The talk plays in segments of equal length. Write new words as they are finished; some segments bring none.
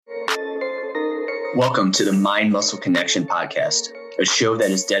Welcome to the Mind Muscle Connection podcast, a show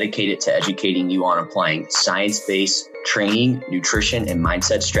that is dedicated to educating you on applying science-based training, nutrition, and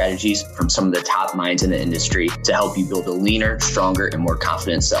mindset strategies from some of the top minds in the industry to help you build a leaner, stronger, and more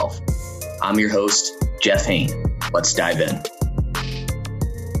confident self. I'm your host, Jeff Hain. Let's dive in.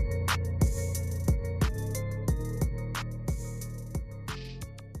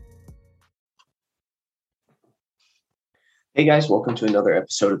 Hey guys, welcome to another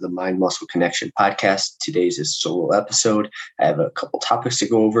episode of the Mind Muscle Connection podcast. Today's is a solo episode. I have a couple topics to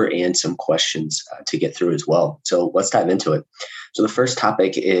go over and some questions to get through as well. So let's dive into it. So the first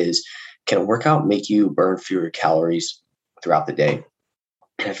topic is, can a workout make you burn fewer calories throughout the day?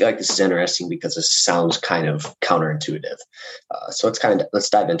 And I feel like this is interesting because this sounds kind of counterintuitive. So let's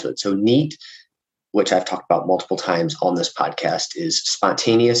dive into it. So NEAT, which I've talked about multiple times on this podcast, is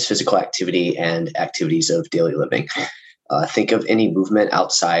spontaneous physical activity and activities of daily living. Think of any movement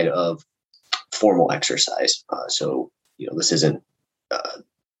outside of formal exercise. This isn't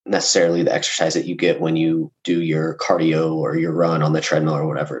necessarily the exercise that you get when you do your cardio or your run on the treadmill or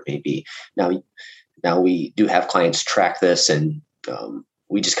whatever it may be. Now we do have clients track this, and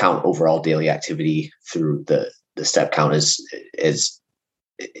we just count overall daily activity through the step count as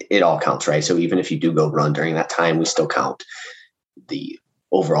it all counts, right? So even if you do go run during that time, we still count the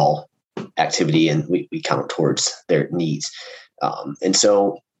overall activity, and we count towards their needs. And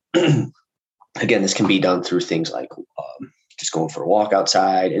so, again, this can be done through things like just going for a walk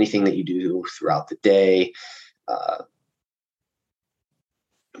outside, anything that you do throughout the day. But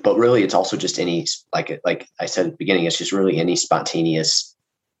really, it's also just any, like I said at the beginning, it's just really any spontaneous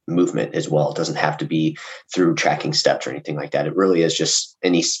movement as well. It doesn't have to be through tracking steps or anything like that. It really is just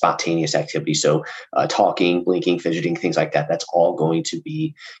any spontaneous activity. So talking, blinking, fidgeting, things like that, that's all going to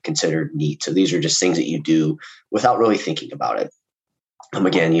be considered NEAT. So these are just things that you do without really thinking about it.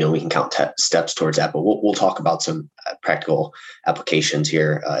 Again, we can count steps towards that, but we'll talk about some practical applications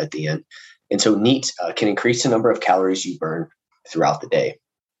here at the end. And so NEAT can increase the number of calories you burn throughout the day.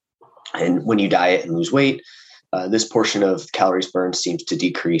 And when you diet and lose weight, this portion of calories burned seems to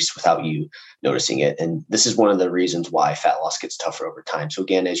decrease without you noticing it. And this is one of the reasons why fat loss gets tougher over time. So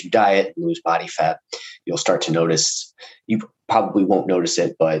again, as you diet and lose body fat, you'll start to notice, you probably won't notice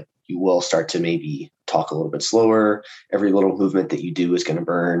it, but you will start to maybe talk a little bit slower. Every little movement that you do is going to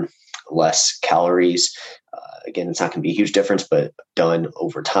burn less calories. Again, it's not going to be a huge difference, but done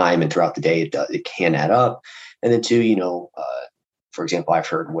over time and throughout the day, it can add up. And then two, for example, I've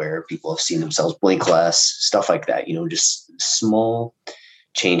heard where people have seen themselves blink less, stuff like that, just small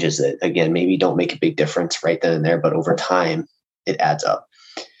changes that, again, maybe don't make a big difference right then and there, but over time it adds up.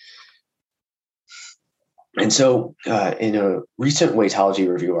 And so in a recent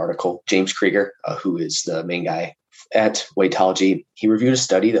Weightology review article, James Krieger, who is the main guy at Weightology, he reviewed a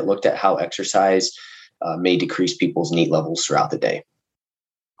study that looked at how exercise may decrease people's NEAT levels throughout the day.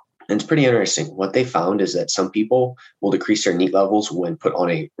 And it's pretty interesting. What they found is that some people will decrease their NEAT levels when put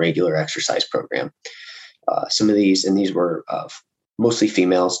on a regular exercise program. Some of these were mostly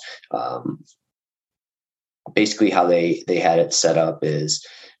females. Basically, how they had it set up is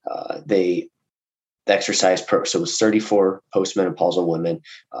the exercise so it was 34 postmenopausal women,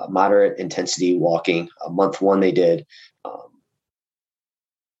 moderate intensity walking. Month one, they did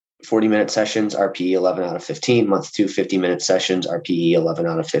 40-minute sessions, RPE 11 out of 15. Month two, 50-minute sessions, RPE 11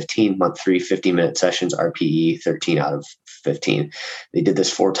 out of 15. Month three, 50-minute sessions, RPE 13 out of 15. They did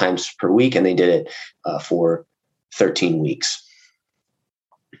this 4 times per week, and they did it for 13 weeks.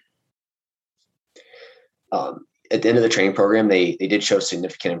 At the end of the training program, they did show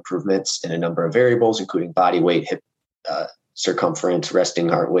significant improvements in a number of variables, including body weight, hip circumference, resting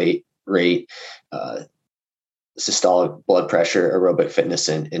heart rate, systolic blood pressure, aerobic fitness,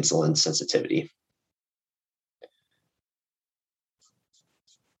 and insulin sensitivity.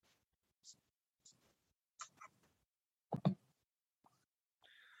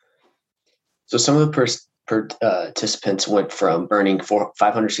 So some of the participants went from burning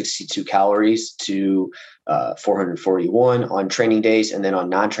 562 calories to 441 on training days. And then on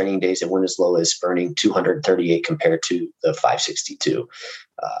non-training days, it went as low as burning 238 compared to the 562.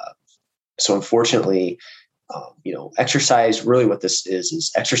 So unfortunately, exercise, really what this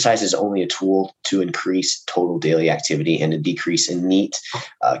is exercise is only a tool to increase total daily activity, and a decrease in NEAT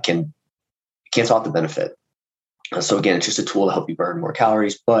can cancel out the benefit. So again, it's just a tool to help you burn more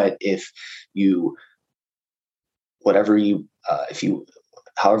calories. But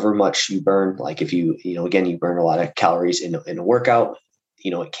however much you burn, like if you burn a lot of calories in a workout,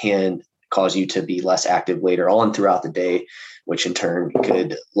 it can cause you to be less active later on throughout the day, which in turn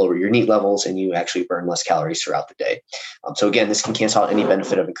could lower your NEAT levels and you actually burn less calories throughout the day. So again, this can cancel out any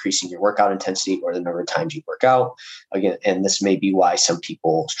benefit of increasing your workout intensity or the number of times you work out. Again, and this may be why some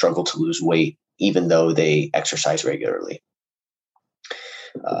people struggle to lose weight, even though they exercise regularly.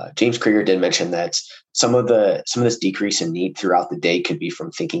 James Krieger did mention that some of this decrease in NEAT throughout the day could be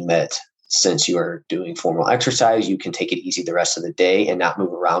from thinking that since you are doing formal exercise, you can take it easy the rest of the day and not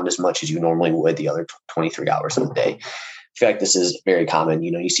move around as much as you normally would the other 23 hours of the day. I feel like this is very common.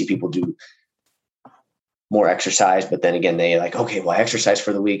 You see people do more exercise, but then again, they like, okay, well, I exercise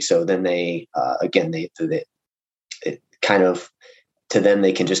for the week. So then they kind of, to them,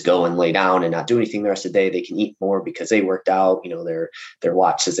 they can just go and lay down and not do anything the rest of the day. They can eat more because they worked out, their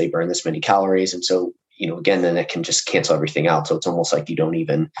watch says they burn this many calories. And so, again, then it can just cancel everything out. So it's almost like you don't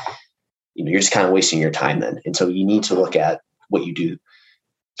even, you're just kind of wasting your time then. And so you need to look at what you do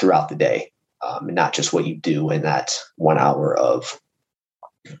throughout the day, and not just what you do in that 1 hour of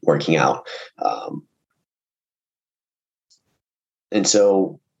working out. And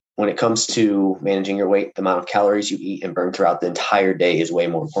so when it comes to managing your weight, the amount of calories you eat and burn throughout the entire day is way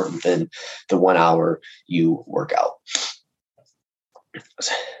more important than the 1 hour you work out.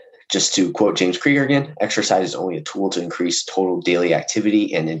 Just to quote James Krieger again, exercise is only a tool to increase total daily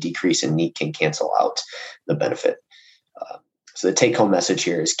activity, and a decrease in NEAT can cancel out the benefit. So the take-home message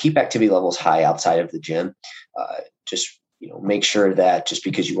here is keep activity levels high outside of the gym. Just make sure that just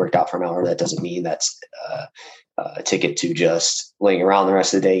because you worked out for an hour, that doesn't mean that's a ticket to just laying around the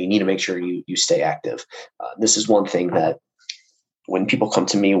rest of the day. You need to make sure you stay active. This is one thing that when people come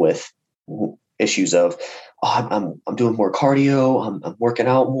to me with issues of, I'm doing more cardio, I'm working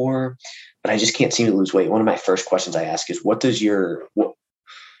out more, but I just can't seem to lose weight. One of my first questions I ask is, what does the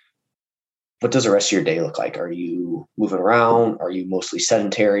rest of your day look like? Are you moving around? Are you mostly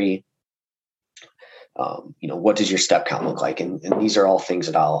sedentary? What does your step count look like? And these are all things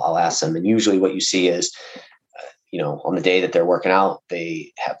that I'll ask them. And usually what you see is, on the day that they're working out,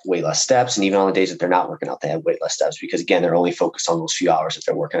 they have way less steps. And even on the days that they're not working out, they have way less steps because, again, they're only focused on those few hours that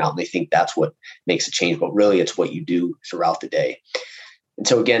they're working out. And they think that's what makes a change. But really, it's what you do throughout the day. And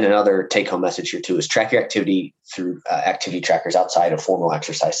so, again, another take-home message here, too, is track your activity through activity trackers outside of formal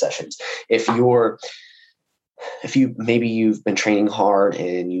exercise sessions. If maybe you've been training hard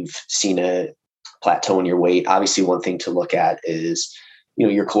and you've seen a plateau in your weight, obviously one thing to look at is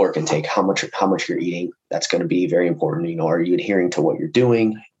your caloric intake, how much you're eating. That's going to be very important. Are you adhering to what you're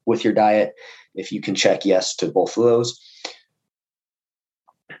doing with your diet? If you can check yes to both of those,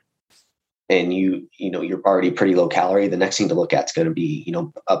 and you're already pretty low calorie, the next thing to look at is going to be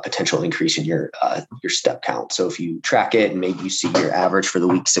a potential increase in your step count. So if you track it and maybe you see your average for the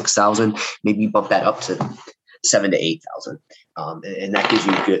week 6,000, maybe you bump that up to 7,000 to 8,000, and that gives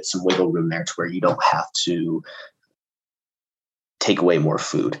you some wiggle room there to where you don't have to take away more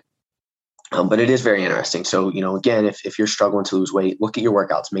food. But it is very interesting. So, again, if you're struggling to lose weight, look at your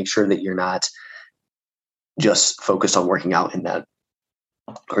workouts. Make sure that you're not just focused on working out in that,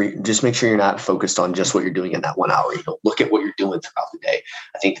 or just make sure you're not focused on just what you're doing in that 1 hour. Look at what you're doing throughout the day.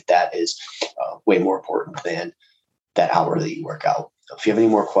 I think that is way more important than that hour that you work out. So if you have any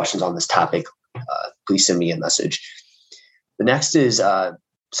more questions on this topic, please send me a message. The next is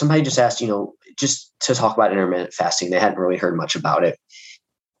somebody just asked, just to talk about intermittent fasting. They hadn't really heard much about it.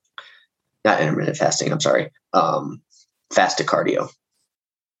 Not intermittent fasting, I'm sorry. Fasted cardio.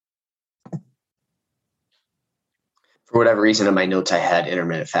 For whatever reason, in my notes, I had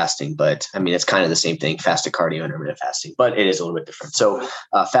intermittent fasting, but I mean, it's kind of the same thing, fasted cardio, intermittent fasting, but it is a little bit different. So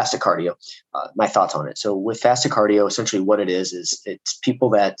fasted cardio, my thoughts on it. So with fasted cardio, essentially what it is it's it's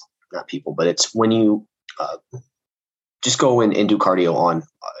when you just go and do cardio on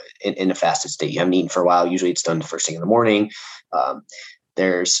in a fasted state. You haven't eaten for a while. Usually it's done the first thing in the morning.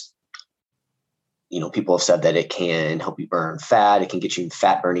 There's, people have said that it can help you burn fat. It can get you in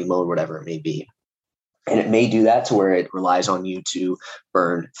fat burning mode, whatever it may be. And it may do that to where it relies on you to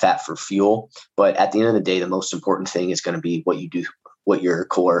burn fat for fuel. But at the end of the day, the most important thing is going to be what you do,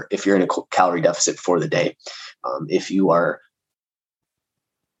 if you're in a calorie deficit for the day. If you are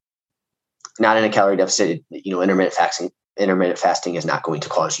not in a calorie deficit, intermittent fasting is not going to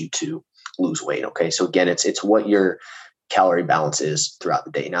cause you to lose weight. Okay. So again, it's what your calorie balance is throughout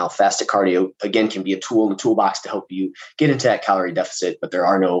the day. Now, fasted cardio, again, can be a tool in the toolbox to help you get into that calorie deficit, but there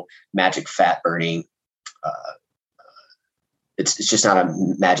are no magic fat burning. It's just not a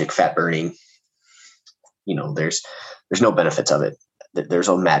magic fat burning. There's no benefits of it. There's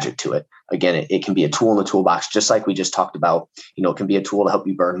no magic to it. Again, it can be a tool in the toolbox, just like we just talked about. It can be a tool to help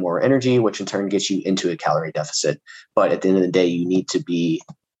you burn more energy, which in turn gets you into a calorie deficit. But at the end of the day, you need to be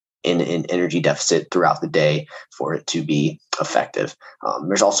in an energy deficit throughout the day for it to be effective.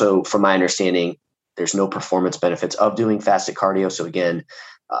 There's also, from my understanding, there's no performance benefits of doing fasted cardio. So again,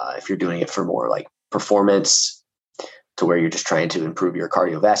 if you're doing it for more like performance to where you're just trying to improve your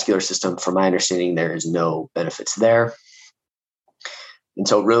cardiovascular system, from my understanding, there is no benefits there. And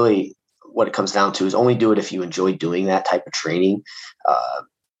so really what it comes down to is only do it if you enjoy doing that type of training.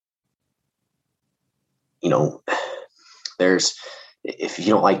 If you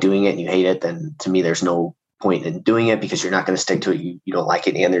don't like doing it and you hate it, then to me, there's no point in doing it because you're not going to stick to it. You don't like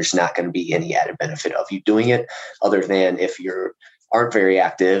it. And there's not going to be any added benefit of you doing it other than if you aren't very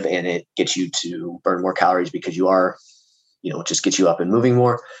active and it gets you to burn more calories because you are, just gets you up and moving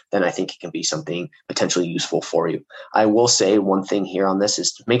more, then I think it can be something potentially useful for you. I will say one thing here on this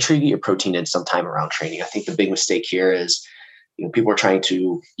is to make sure you get your protein in sometime around training. I think the big mistake here is, people are trying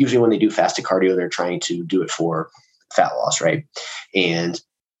to, usually when they do fasted cardio, they're trying to do it for fat loss, right? And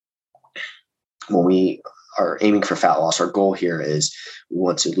when we are aiming for fat loss, our goal here is we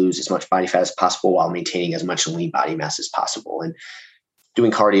want to lose as much body fat as possible while maintaining as much lean body mass as possible. And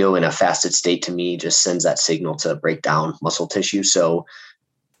doing cardio in a fasted state to me just sends that signal to break down muscle tissue. So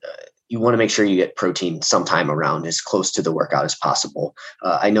you want to make sure you get protein sometime around as close to the workout as possible.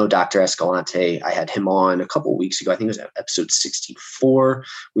 I know Dr. Escalante, I had him on a couple of weeks ago. I think it was episode 64.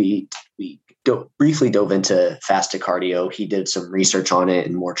 We briefly dove into fasted cardio. He did some research on it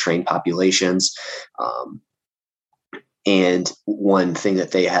in more trained populations. And one thing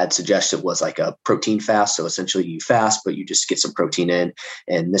that they had suggested was like a protein fast. So essentially you fast, but you just get some protein in,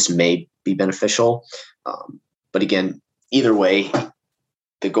 and this may be beneficial. But again, either way,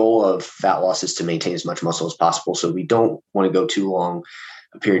 the goal of fat loss is to maintain as much muscle as possible. So we don't want to go too long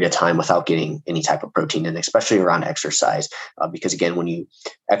a period of time without getting any type of protein in, especially around exercise. Because again, when you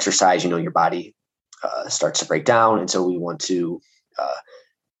exercise, your body starts to break down. And so we want to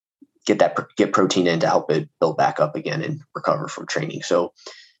get protein in to help it build back up again and recover from training. So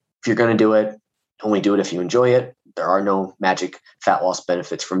if you're going to do it, only do it if you enjoy it. There are no magic fat loss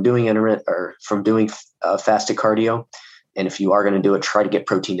benefits from doing fasted cardio. And if you are going to do it, try to get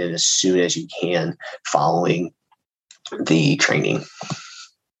protein in as soon as you can following the training.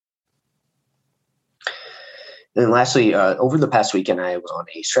 And then lastly, over the past weekend, I was on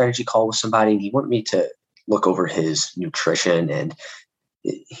a strategy call with somebody, and he wanted me to look over his nutrition, and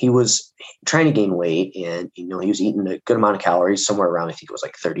he was trying to gain weight, and he was eating a good amount of calories, somewhere around, I think it was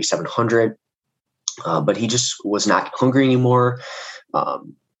like 3,700, but he just was not hungry anymore.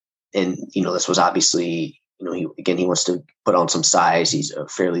 And this was obviously, he wants to put on some size. He's a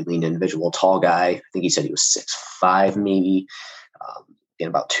fairly lean individual, tall guy. I think he said he was 6'5", maybe, and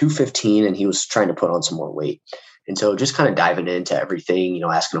about 215, and he was trying to put on some more weight. And so just kind of diving into everything,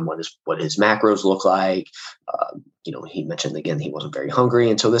 asking him what his macros look like. He mentioned again, he wasn't very hungry.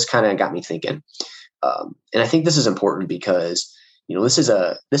 And so this kind of got me thinking. And I think this is important because, this is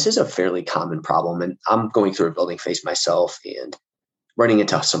a fairly common problem, and I'm going through a building phase myself and running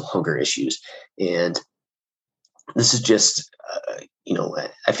into some hunger issues. And this is just,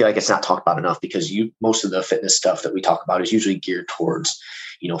 I feel like it's not talked about enough because most of the fitness stuff that we talk about is usually geared towards,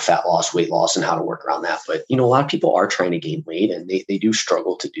 fat loss, weight loss, and how to work around that. But, a lot of people are trying to gain weight, and they do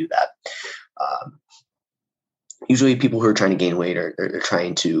struggle to do that. Usually people who are trying to gain weight are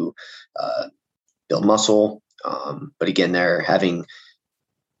trying to build muscle. But again, they're having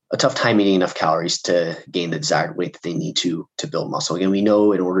a tough time eating enough calories to gain the desired weight that they need to build muscle. Again, we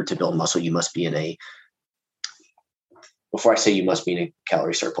know in order to build muscle, you must be in a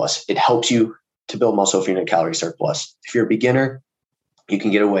calorie surplus. It helps you to build muscle if you're in a calorie surplus. If you're a beginner, you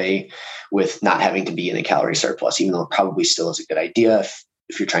can get away with not having to be in a calorie surplus, even though it probably still is a good idea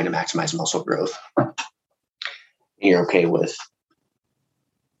if you're trying to maximize muscle growth. You're okay with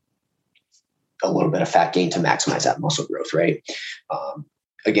a little bit of fat gain to maximize that muscle growth, right?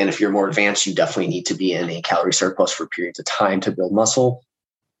 Again, if you're more advanced, you definitely need to be in a calorie surplus for periods of time to build muscle.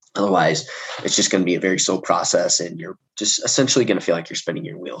 Otherwise, it's just going to be a very slow process, and you're just essentially going to feel like you're spinning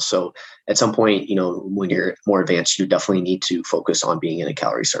your wheels. So at some point, when you're more advanced, you definitely need to focus on being in a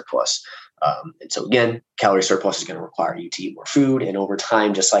calorie surplus. And so again, calorie surplus is going to require you to eat more food. And over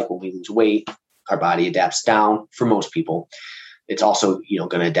time, just like when we lose weight, our body adapts down for most people. It's also,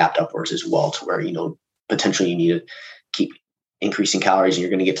 going to adapt upwards as well to where, potentially you need to keep increasing calories, and you're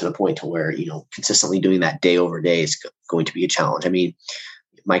going to get to the point to where, consistently doing that day over day is going to be a challenge. I mean,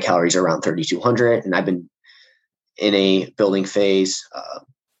 my calories are around 3,200, and I've been in a building phase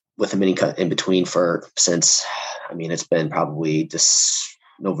with a mini cut in between since it's been probably this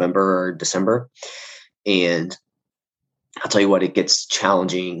November or December. And I'll tell you what, it gets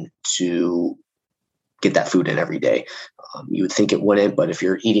challenging to get that food in every day. You would think it wouldn't, but if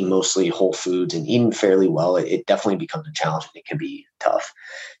you're eating mostly whole foods and eating fairly well, it definitely becomes a challenge and it can be tough.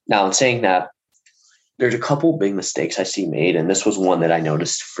 Now, in saying that, there's a couple big mistakes I see made, and this was one that I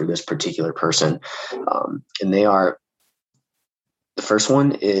noticed for this particular person. And they are, the first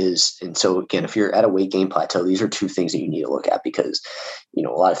one is, and so again, if you're at a weight gain plateau, these are two things that you need to look at because, a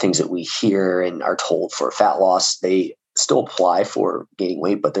lot of things that we hear and are told for fat loss, they still apply for gaining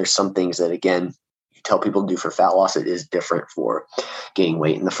weight, but there's some things that, again, you tell people to do for fat loss, it is different for gaining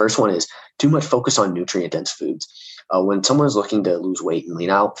weight. And the first one is too much focus on nutrient dense foods. When someone is looking to lose weight and lean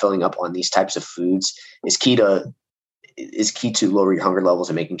out, filling up on these types of foods is key to lower your hunger levels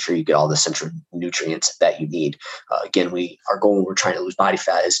and making sure you get all the essential nutrients that you need. Again, our goal when we're trying to lose body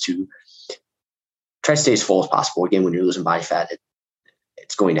fat is to try to stay as full as possible. Again, when you're losing body fat,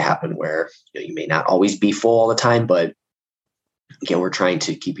 it's going to happen where you may not always be full all the time, but again, we're trying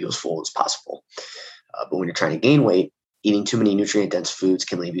to keep you as full as possible. But when you're trying to gain weight, eating too many nutrient dense foods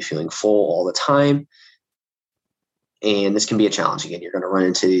can leave you feeling full all the time. And this can be a challenge. Again, you're going to run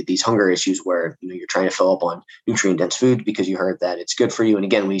into these hunger issues where you're trying to fill up on nutrient-dense food because you heard that it's good for you. And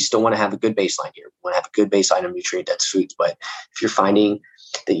again, we still want to have a good baseline here. We want to have a good baseline of nutrient-dense foods. But if you're finding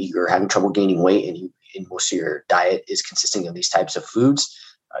that you're having trouble gaining weight and most of your diet is consisting of these types of foods,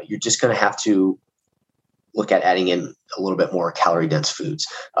 you're just going to have to look at adding in a little bit more calorie-dense foods.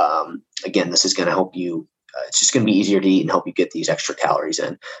 Again, this is going to help you. It's just going to be easier to eat and help you get these extra calories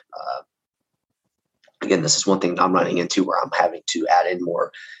in. Again, this is one thing that I'm running into where I'm having to add in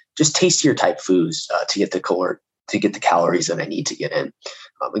more just tastier type foods to get the calories that I need to get in.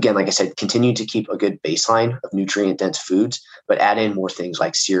 Again, like I said, continue to keep a good baseline of nutrient dense foods, but add in more things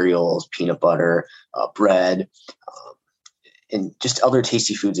like cereals, peanut butter, bread, and just other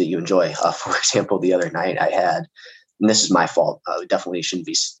tasty foods that you enjoy. For example, the other night I had, and this is my fault. Definitely shouldn't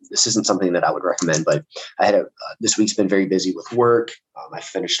be. This isn't something that I would recommend. But I had this week's been very busy with work. I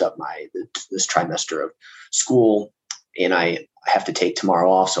finished up this trimester of school, and I have to take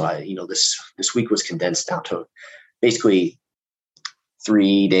tomorrow off. So this week was condensed down to basically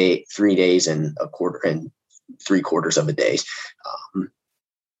 3 days and a quarter and 3/4 of a day.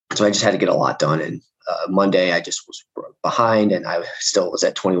 So I just had to get a lot done. And Monday, I just was behind and I still was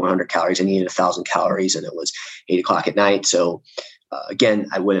at 2,100 calories. I needed 1,000 calories and it was 8:00 at night. So again,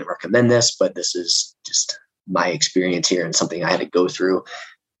 I wouldn't recommend this, but this is just my experience here and something I had to go through.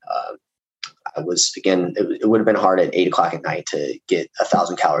 It would have been hard at 8:00 at night to get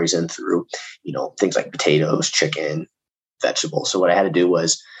 1,000 calories in through, things like potatoes, chicken, vegetables. So what I had to do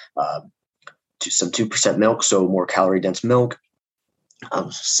was some 2% milk, so more calorie dense milk,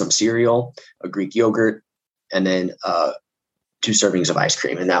 some cereal, a Greek yogurt, and then 2 servings of ice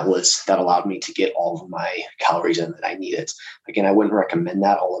cream. And that allowed me to get all of my calories in that I needed. Again, I wouldn't recommend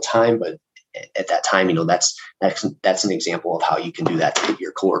that all the time, but at that time, that's an example of how you can do that to hit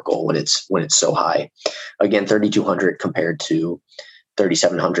your caloric goal when it's so high. Again, 3,200 compared to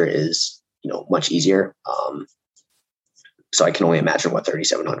 3,700 is, much easier. So I can only imagine what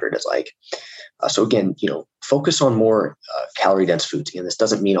 3,700 is like. So again, focus on more calorie-dense foods. Again, this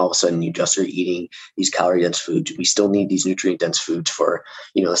doesn't mean all of a sudden you just are eating these calorie-dense foods. We still need these nutrient-dense foods for,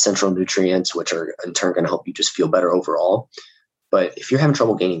 essential nutrients, which are in turn going to help you just feel better overall. But if you're having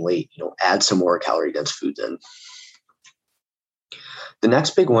trouble gaining weight, add some more calorie-dense foods in. The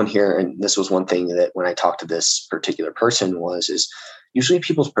next big one here, and this was one thing that when I talked to this particular person is usually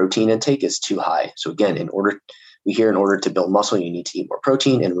people's protein intake is too high. So again, in order to build muscle, you need to eat more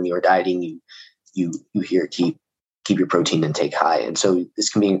protein. And when you are dieting, you hear keep your protein intake high. And so this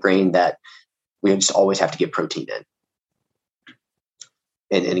can be ingrained that we just always have to get protein in.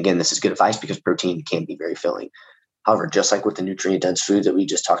 And again, this is good advice because protein can be very filling. However, just like with the nutrient dense foods that we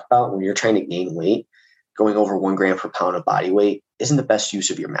just talked about, when you're trying to gain weight, going over 1 gram per pound of body weight isn't the best use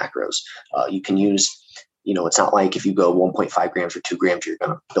of your macros. You can use, it's not like if you go 1.5 grams or 2 grams, you're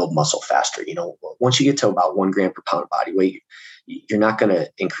going to build muscle faster. Once you get to about 1 gram per pound of body weight, you're not going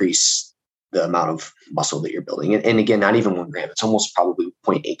to increase the amount of muscle that you're building. And again, not even 1 gram, it's almost probably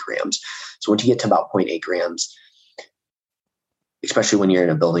 0.8 grams. So once you get to about 0.8 grams, especially when you're in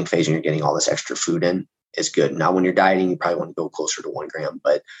a building phase and you're getting all this extra food in, is good. Now, when you're dieting, you probably want to go closer to 1 gram.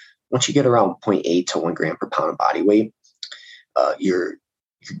 But once you get around 0.8 to 1 gram per pound of body weight, you're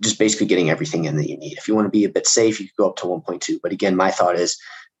just basically getting everything in that you need. If you want to be a bit safe, you could go up to 1.2. But again, my thought is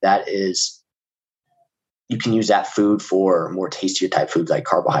you can use that food for more tastier type foods like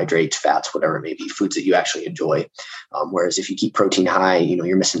carbohydrates, fats, whatever it may be, foods that you actually enjoy. Whereas if you keep protein high,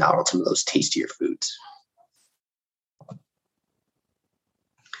 you're missing out on some of those tastier foods.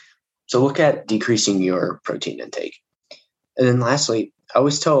 So look at decreasing your protein intake. And then lastly, I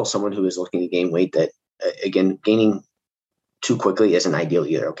always tell someone who is looking to gain weight that again, gaining too quickly isn't ideal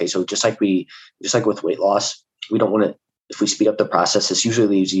either. Okay. So just like with weight loss, we don't want to, if we speed up the process, this usually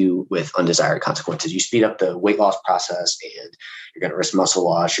leaves you with undesired consequences. You speed up the weight loss process and you're going to risk muscle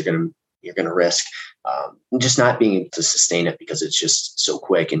loss. You're going to risk just not being able to sustain it because it's just so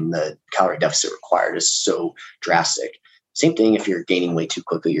quick and the calorie deficit required is so drastic. Same thing if you're gaining weight too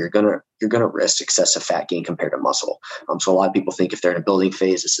quickly, you're gonna risk excessive fat gain compared to muscle. So a lot of people think if they're in a building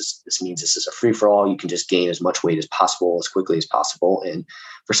phase, this means this is a free for all. You can just gain as much weight as possible, as quickly as possible. And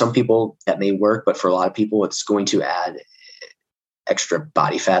for some people that may work, but for a lot of people, it's going to add extra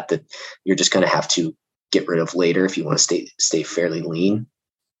body fat that you're just going to have to get rid of later if you want to stay fairly lean.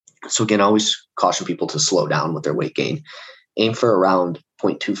 So again, I always caution people to slow down with their weight gain. Aim for around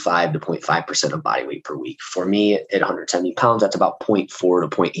 0.25 to 0.5% of body weight per week. For me, at 170 pounds, that's about 0.4 to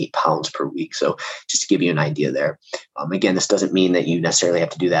 0.8 pounds per week. So just to give you an idea there. Again, this doesn't mean that you necessarily have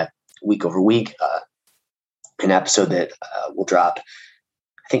to do that week over week. An episode that will drop,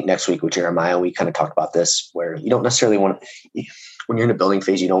 I think next week with Jeremiah, we kind of talked about this, where you don't necessarily want to, when you're in a building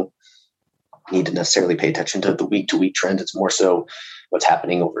phase, you don't need to necessarily pay attention to the week to week trend. It's more so what's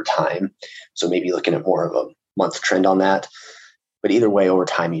happening over time. So maybe looking at more of a month trend on that. But either way, over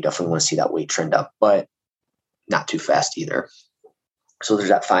time, you definitely want to see that weight trend up, but not too fast either. So there's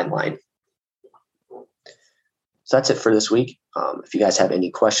that fine line. So that's it for this week. If you guys have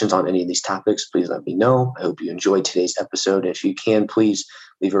any questions on any of these topics, please let me know. I hope you enjoyed today's episode. If you can, please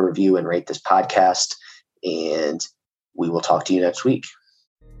leave a review and rate this podcast, and we will talk to you next week.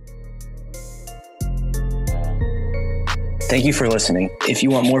 Thank you for listening. If you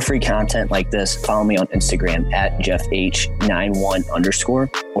want more free content like this, follow me on Instagram at JeffH91_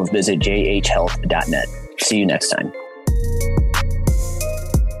 or visit jhhealth.net. See you next time.